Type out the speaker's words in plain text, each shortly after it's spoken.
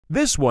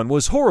This one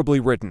was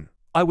horribly written.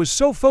 I was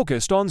so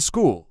focused on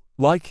school,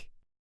 like,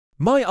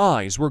 my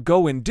eyes were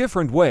go in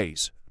different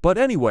ways, but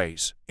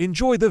anyways,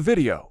 enjoy the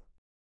video.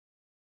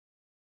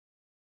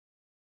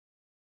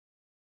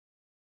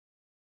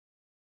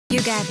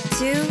 You got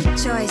two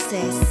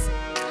choices,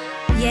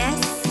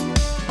 yes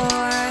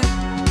or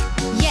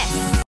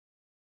yes.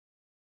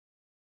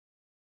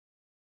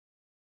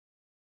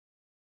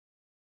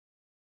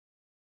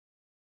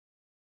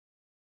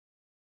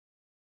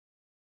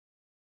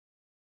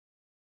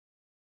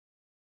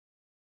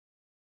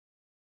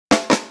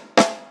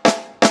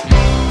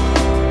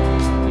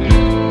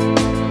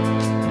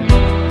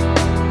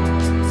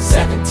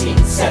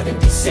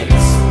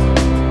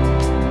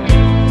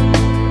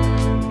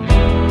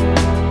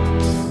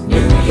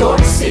 New York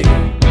City.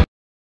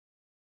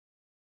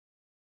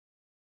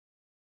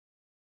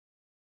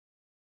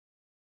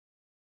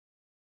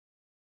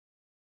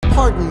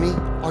 Pardon me,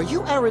 are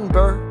you Aaron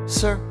Burr,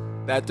 sir?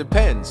 That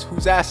depends.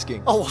 Who's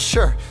asking? Oh, well,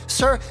 sure.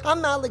 Sir,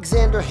 I'm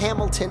Alexander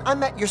Hamilton.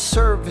 I'm at your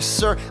service,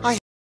 sir.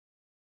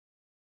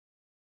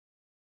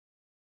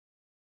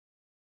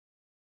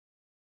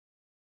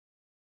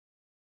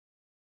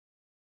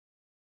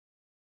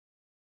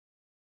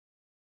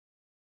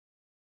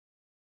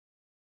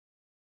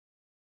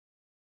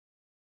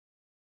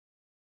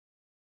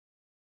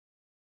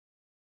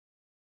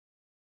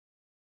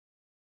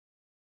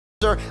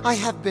 Sir, I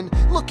have been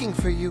looking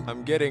for you.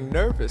 I'm getting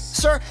nervous.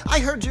 Sir, I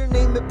heard your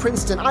name at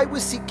Princeton. I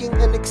was seeking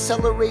an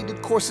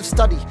accelerated course of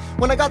study.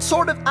 When I got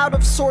sort of out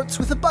of sorts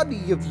with a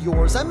buddy of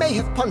yours, I may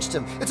have punched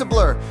him. It's a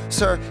blur.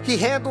 Sir, he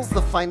handles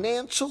the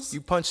financials.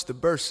 You punched the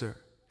bursar.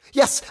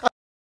 Yes.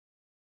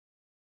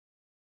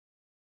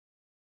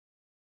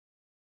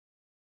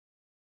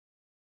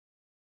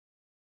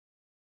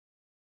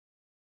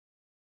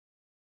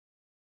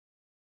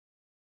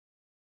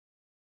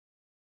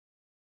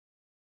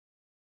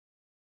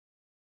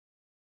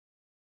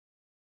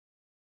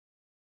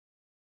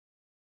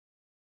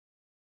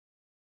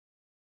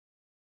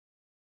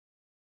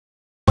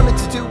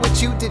 Do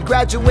what you did,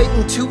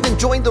 graduating too and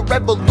join the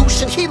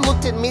revolution. He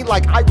looked at me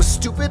like I was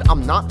stupid.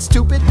 I'm not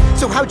stupid.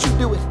 So how'd you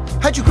do it?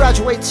 How'd you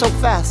graduate so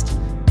fast?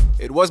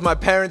 It was my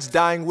parents'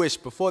 dying wish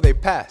before they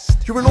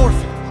passed. You're an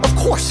orphan. Of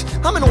course,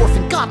 I'm an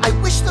orphan. God, I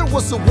wish there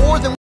was a war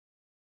then.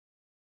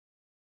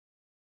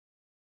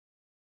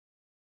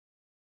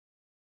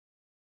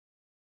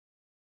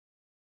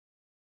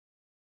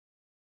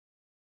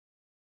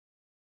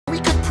 We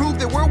could prove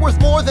that we're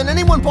worth more than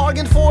anyone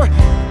bargained for.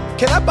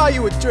 Can I buy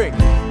you a drink?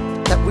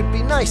 That would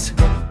be nice.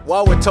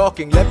 While we're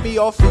talking, let me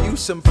offer you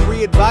some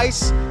free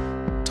advice.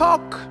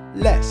 Talk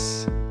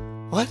less.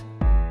 What?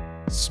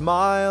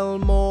 Smile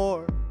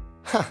more.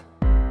 Huh.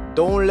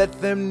 Don't let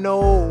them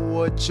know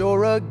what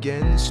you're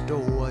against or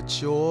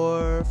what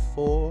you're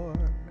for.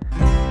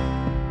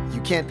 You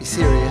can't be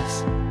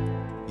serious.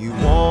 You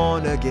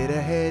wanna get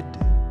ahead.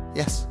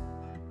 Yes.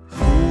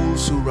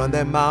 Fools who run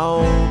their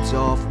mouths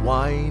off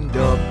wind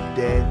up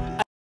dead.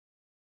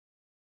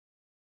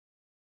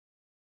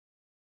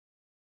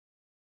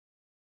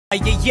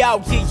 Yo,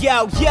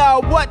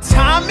 what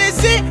time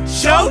is it?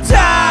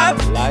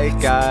 Showtime!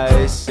 Like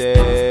I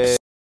said.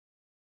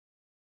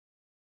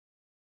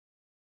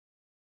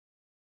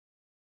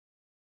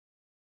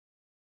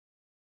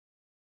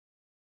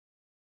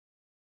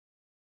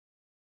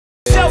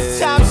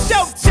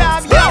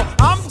 Showtime, yo!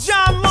 I'm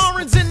John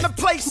Lawrence in the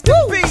place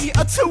to be.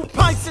 A 2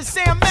 pints of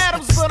Sam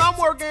Adams, but I'm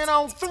working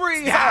on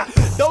 3.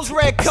 Those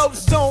red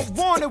coats don't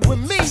want it with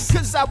me,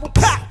 cause I will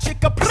pop,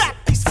 chicka, plop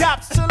these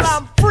cops till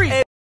I'm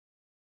free.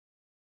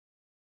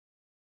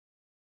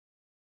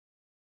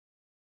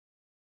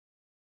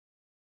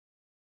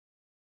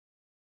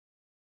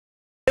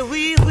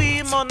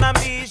 Oui, mon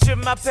ami, je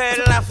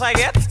m'appelle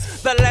Lafayette,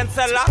 the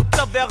Lancelot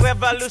of the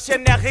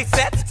revolutionary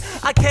set.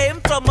 I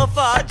came from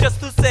afar just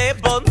to say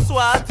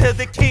bonsoir to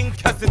the king,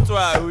 cause c'est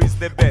toi who is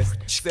the best,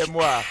 c'est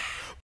moi.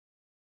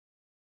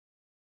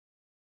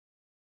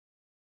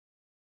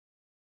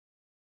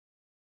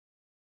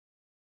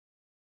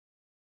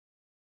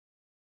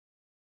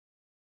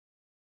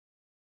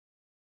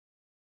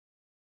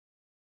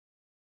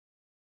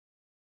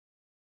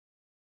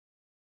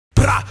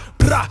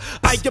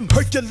 I am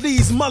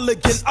Hercules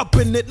Mulligan, up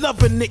in it,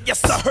 loving it.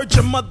 Yes, I heard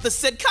your mother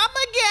said, come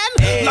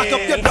again. Hey. Lock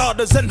up your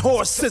daughters and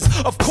horses.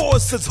 Of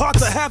course, it's hard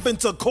to have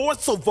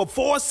intercourse over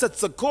 4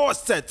 sets of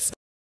corsets.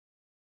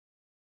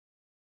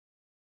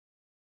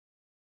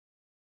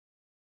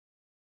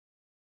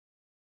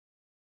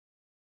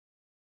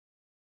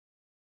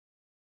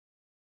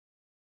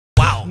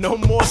 No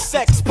more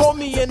sex, pour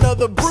me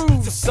another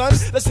brew, son.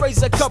 Let's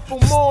raise a couple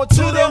more to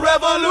the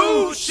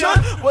revolution.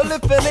 Well,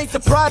 if it ain't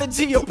the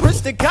prodigy of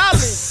Princeton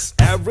College,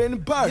 Aaron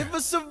Burr, give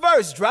us a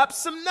verse, drop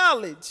some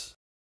knowledge.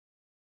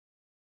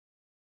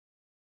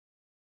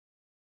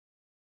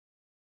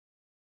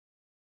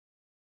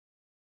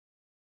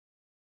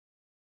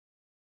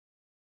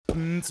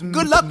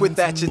 Good luck with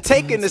that, you're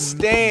taking a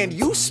stand.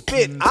 You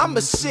spit, I'ma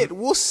sit,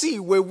 we'll see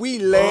where we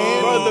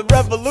land. Bro, the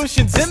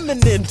revolution's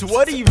imminent,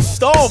 what do you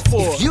stall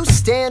for? If you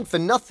stand for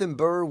nothing,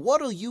 Burr,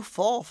 what'll you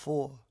fall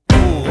for?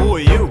 Ooh. Who are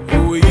you?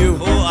 Who are you?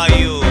 Who are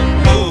you?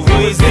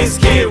 Who is this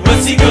kid?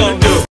 What's he gonna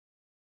do?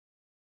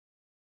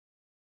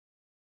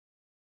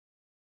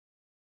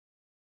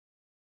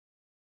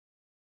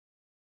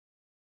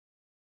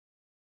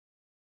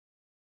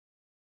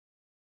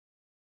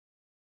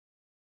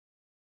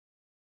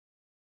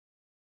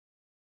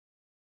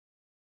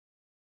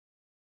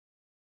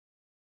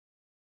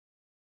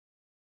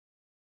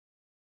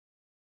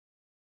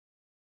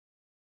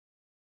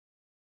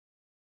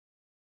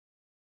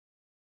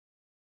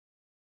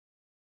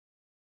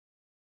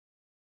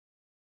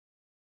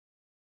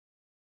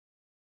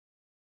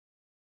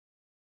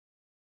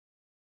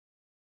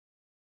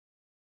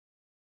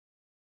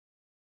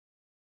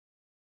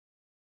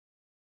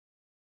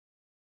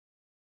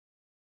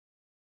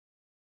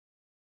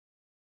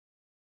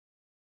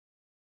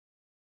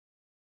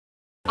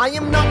 I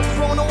am not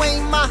throwing away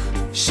my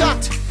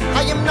shot.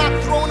 I am not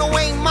throwing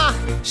away my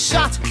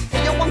shot.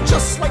 And yo, I'm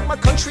just like my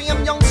country.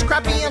 I'm young,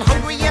 scrappy, and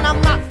hungry, and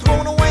I'm not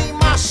throwing away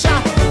my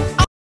shot.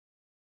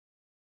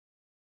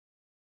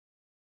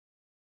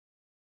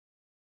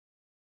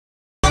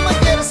 I'ma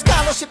get a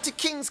scholarship to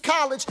King's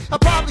College. I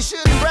probably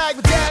shouldn't brag,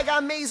 but dag,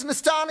 I'm amazed and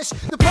astonished.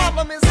 The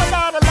problem is I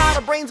got a lot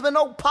of brains, but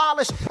no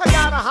polish. I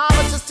gotta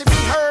holler just to be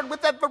heard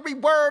with every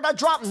word. I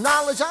drop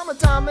knowledge. I'm a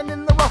diamond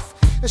in the rough,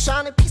 a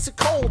shining piece of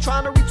coal,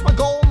 trying to reach my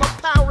goal. My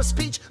power of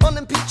speech,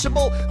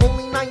 unimpeachable.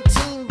 Only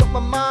 19, but my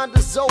mind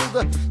is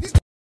older. These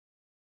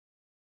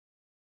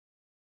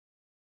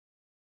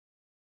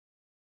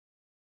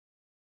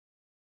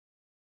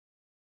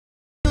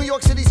New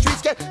York City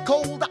streets get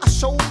cold. I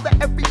shoulder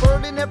every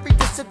burden, every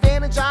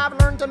disadvantage I've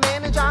learned to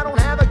manage. I don't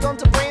have a gun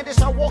to brandish.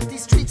 I walk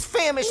these streets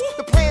famished.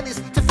 The plan is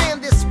to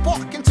fan this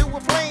spark into a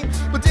flame.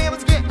 But damn,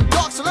 it's getting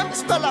dark, so let me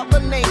spell out the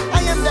name.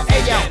 I am the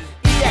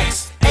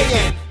A-L-E-X-A-N-D-E-R.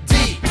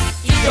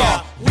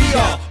 We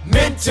are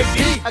meant to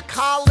be a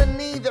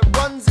colony that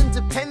runs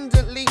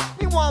independently.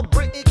 Meanwhile,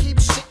 Britain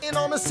keeps shitting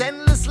on us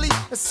endlessly.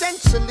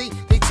 Essentially,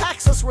 they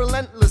tax us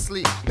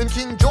relentlessly. Then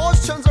King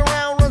George turns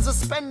around, runs a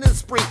spending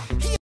spree.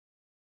 He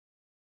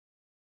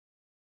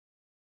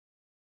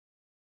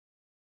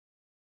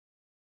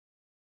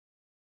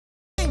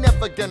ain't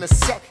never gonna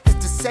set his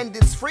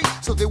descendants free.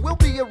 So there will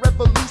be a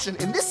revolution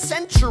in this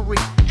century.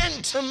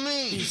 Enter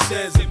me. He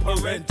says in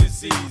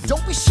parentheses.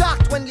 Don't be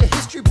shocked when your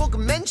history book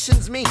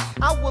mentions me.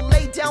 I will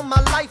lay down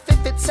my life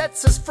if it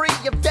sets us free.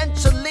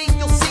 Eventually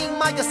you'll see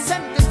my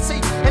ascendancy.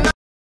 And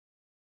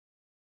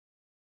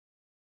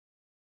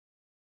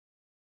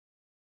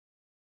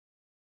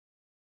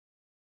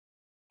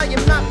I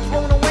am not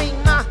throwing away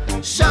my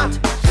shot.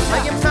 I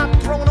am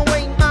not throwing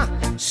away my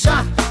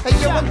shot. Hey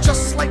yo, I'm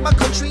just like my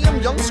country.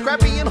 I'm young,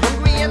 scrappy, and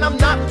hungry, and I'm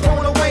not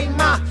throwing away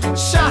my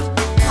shot.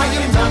 I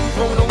am not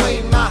throwing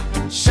away my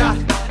shot.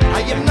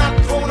 I am not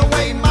throwing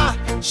away my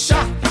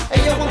shot.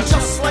 Hey yo, I'm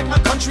just like my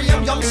country.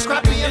 I'm young,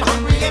 scrappy, and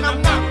hungry, and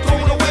I'm not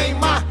throwing away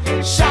my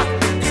shot.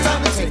 It's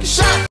time to take a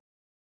shot.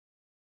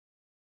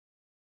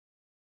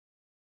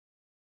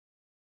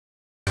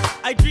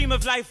 I dream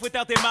of life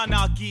without a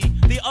monarchy.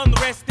 The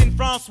unrest in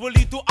France will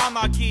lead to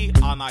anarchy.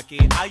 Anarchy,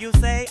 how you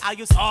say?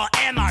 Or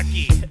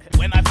anarchy.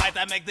 When I fight,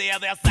 I make the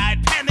other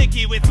side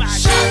panicky with my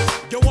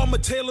shot. Yo, I'm a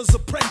tailor's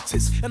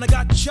apprentice, and I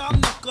got y'all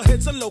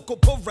knuckleheads and local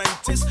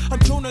parentis. I'm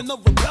joining a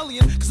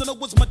rebellion, cause I know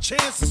it's my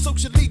chance to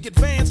socially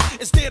advance.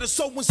 Instead of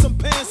sewing some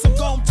pants, I'm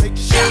gon' take a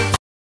shot.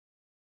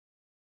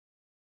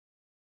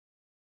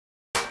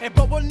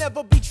 But we'll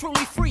never be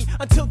truly free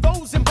until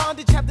those in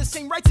bondage have the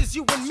same rights as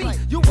you and me.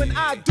 You and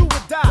I do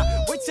or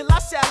die. Wait till I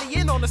sally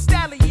in on a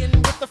stallion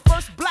with the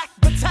first black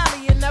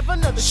battalion. Have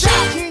another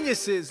shot.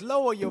 Geniuses,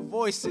 lower your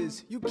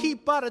voices. You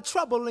keep out of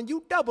trouble and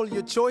you double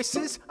your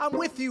choices. I'm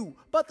with you,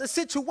 but the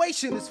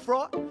situation is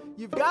fraught.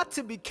 You've got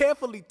to be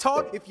carefully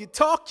taught. If you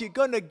talk, you're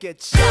gonna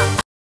get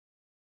shot.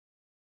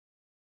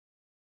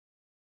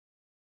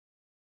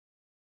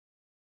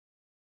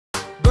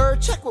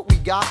 Check what we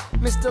got,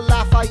 Mr.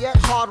 Lafayette,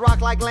 hard rock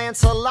like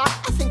Lancelot.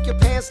 I think your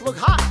pants look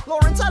hot,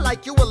 Lawrence, I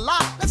like you a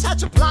lot. Let's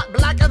hatch a plot,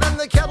 blacker than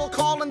the kettle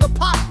calling the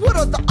pot. What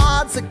are the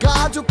odds that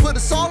God will put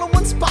us all in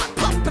one spot?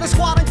 Pumping a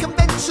squad in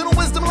conventional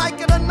wisdom,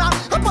 like it or not.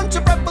 A bunch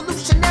of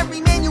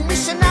revolutionary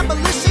manumission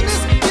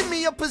abolitionists. Give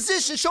me a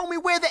position, show me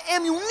where the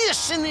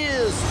ammunition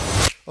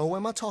is. Oh,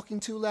 am I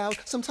talking too loud?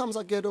 Sometimes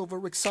I get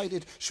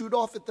overexcited, shoot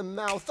off at the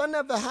mouth. I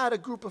never had a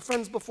group of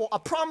friends before. I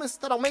promise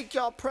that I'll make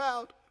y'all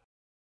proud.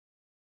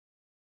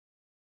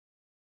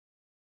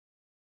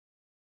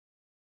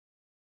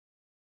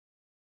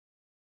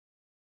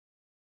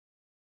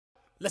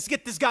 Let's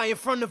get this guy in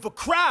front of a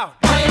crowd.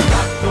 I am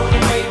not throwing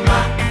away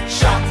my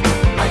shot.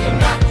 I am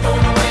not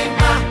throwing away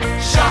my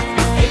shot.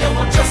 Hey yo,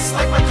 I'm just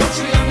like my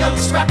country. I'm young,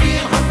 scrappy,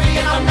 and hungry,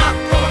 and I'm not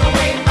throwing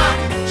away my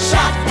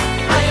shot.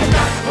 I am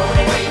not throwing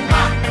away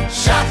my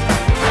shot.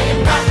 I am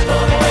not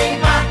throwing away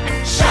my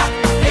shot.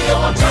 Hey yo,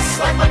 I'm just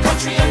like my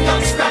country. I'm young,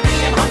 scrappy,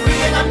 and hungry,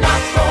 and I'm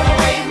not throwing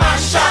away my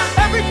shot.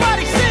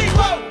 Everybody sing.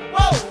 Whoa,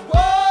 whoa,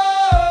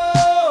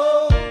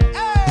 whoa,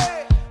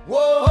 hey,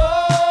 whoa.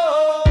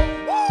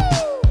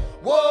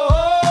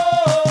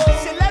 Whoa,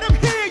 Say, let him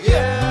hear you.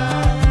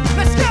 yeah.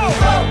 Let's go.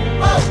 Whoa,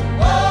 whoa,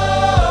 whoa.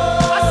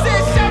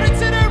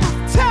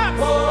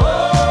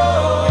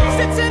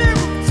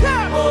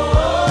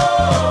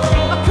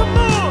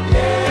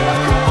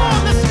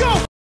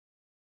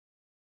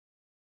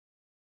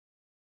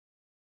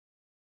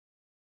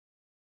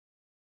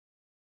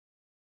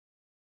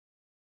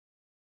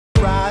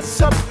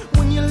 rise up.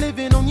 When you're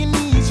living on your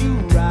knees, you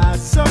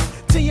rise up.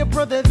 Tell your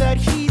brother that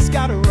he's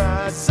gotta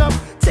rise up.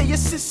 Tell your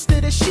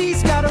sister that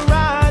she's gotta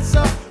rise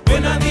up.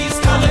 When are these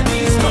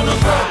colonies gonna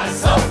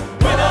rise up?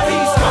 When are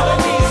these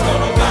colonies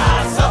gonna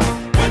rise up?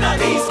 When are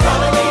these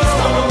colonies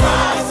gonna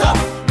rise up?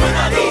 When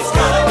are these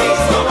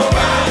colonies gonna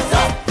rise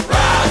up?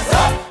 Rise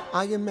up!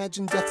 I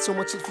imagine death so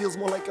much it feels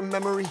more like a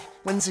memory.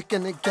 When's it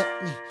gonna get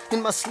me?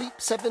 In my sleep,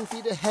 7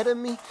 feet ahead of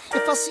me.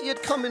 If I see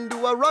it coming,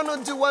 do I run or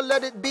do I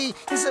let it be?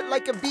 Is it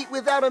like a beat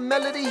without a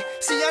melody?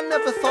 See, I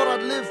never thought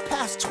I'd live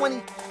past 20.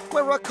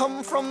 Where I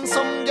come from,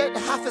 some get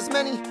half as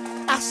many.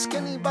 Ask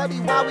anybody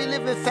why we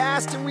living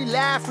fast and we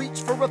laugh, reach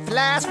for a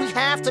flash. We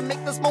have to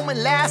make this moment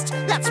last.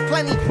 That's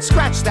plenty,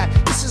 scratch that.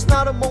 This is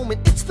not a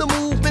moment, it's the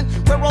movement.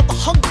 Where all the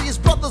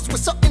hungriest brothers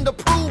with something to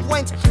prove.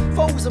 When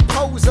foes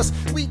oppose us,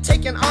 we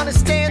take an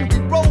honest stand. We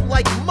roll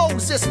like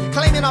Moses,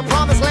 claiming our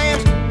promised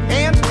land.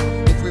 And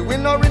if we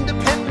win our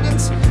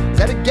independence, is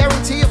that a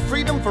guarantee of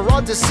freedom for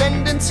our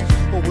descendants?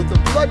 Or will the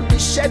blood we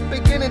shed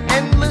begin an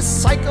endless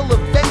cycle of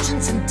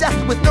vengeance and death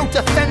with no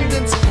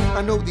defendants?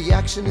 I know the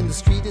action in the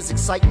street is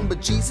exciting, but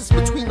Jesus,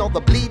 between all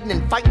the bleeding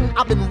and fighting,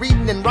 I've been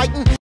reading and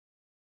writing.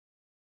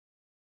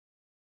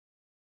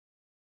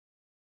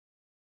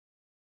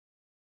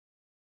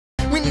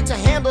 We need to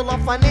handle our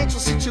financial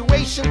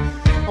situation.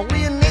 Are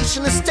we a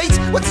nation of states?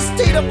 What's the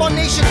state of our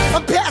nation?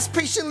 I'm past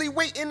patiently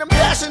waiting, I'm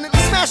passionately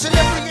smashing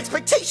every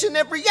expectation,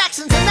 every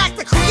action's an act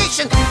of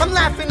creation. I'm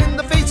laughing in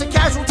the face of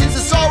casualties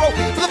of sorrow.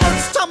 For the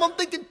first time I'm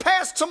thinking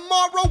past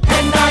tomorrow.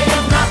 And I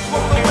am not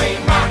throwing away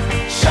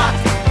my shot.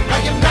 I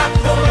am not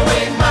throwing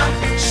away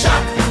my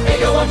shot. Hey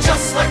yo, I'm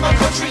just like my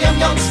country. I'm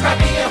young,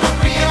 scrappy, and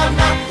hungry, and I'm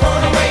not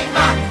throwing away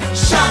my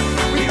shot.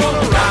 We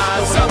gonna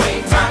rise up,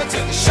 time to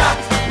take a shot.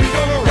 We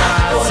gonna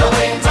rise up,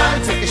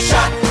 time to take a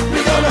shot. We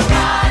gonna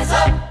rise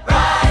up,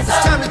 rise up.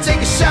 It's time to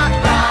take a shot.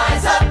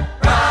 Rise up,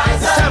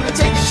 rise up. It's time to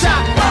take a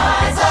shot.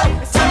 Rise up.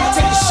 It's time to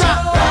take a shot.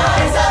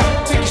 Rise up.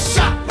 Take a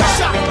shot.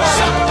 Shot.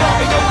 Shot.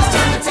 Hey yo, it's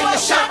time to take a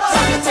shot.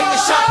 Time to take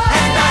a shot.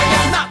 And I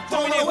am not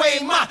throwing away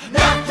my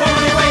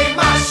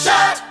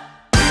shot.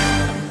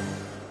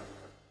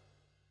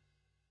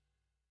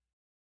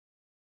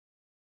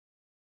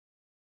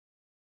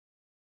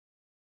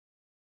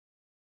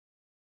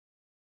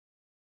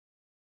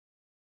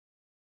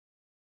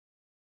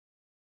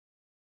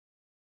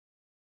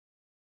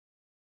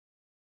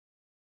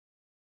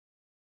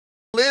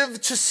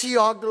 Live to see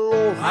our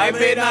glory. I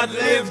may not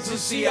live to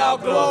see our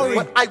glory,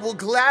 But I will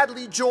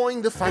gladly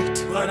join the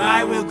fight. but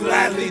I will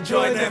gladly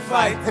join the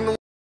fight. And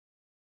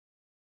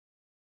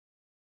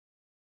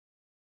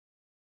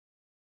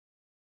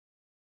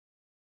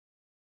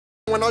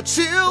when our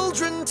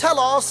children tell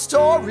our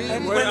story,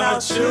 When our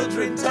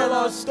children tell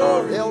our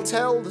story, they'll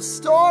tell the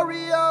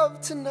story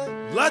of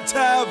tonight. Let's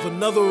have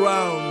another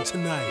round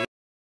tonight.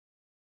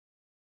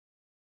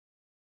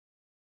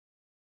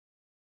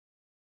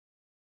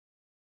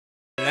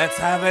 Let's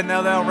have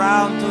another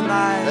round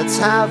tonight. Let's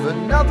have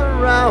another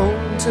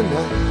round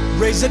tonight.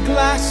 Raise a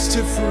glass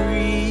to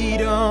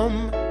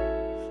freedom,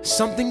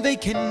 something they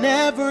can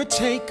never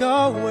take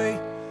away,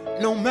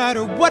 no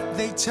matter what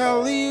they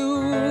tell you.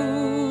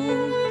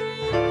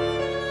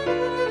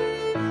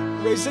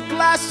 Raise a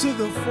glass to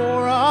the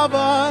four of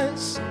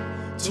us.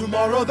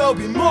 Tomorrow there'll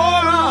be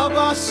more of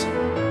us,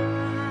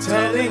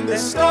 telling the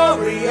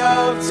story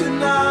of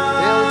tonight.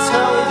 They'll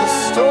tell the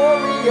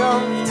story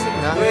of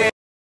tonight.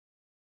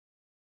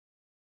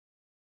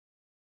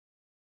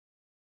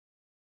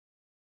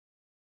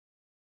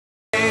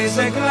 raise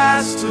a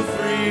glass to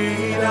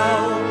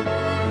freedom,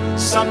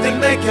 something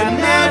they can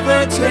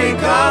never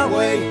take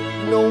away.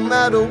 No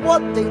matter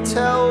what they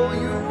tell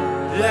you,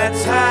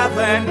 Let's have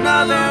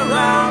another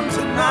round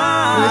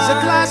tonight. Raise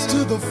a glass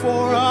to the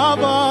four of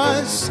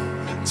us.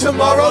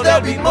 Tomorrow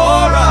there'll be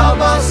more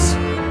of us,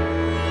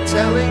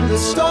 telling the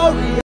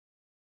story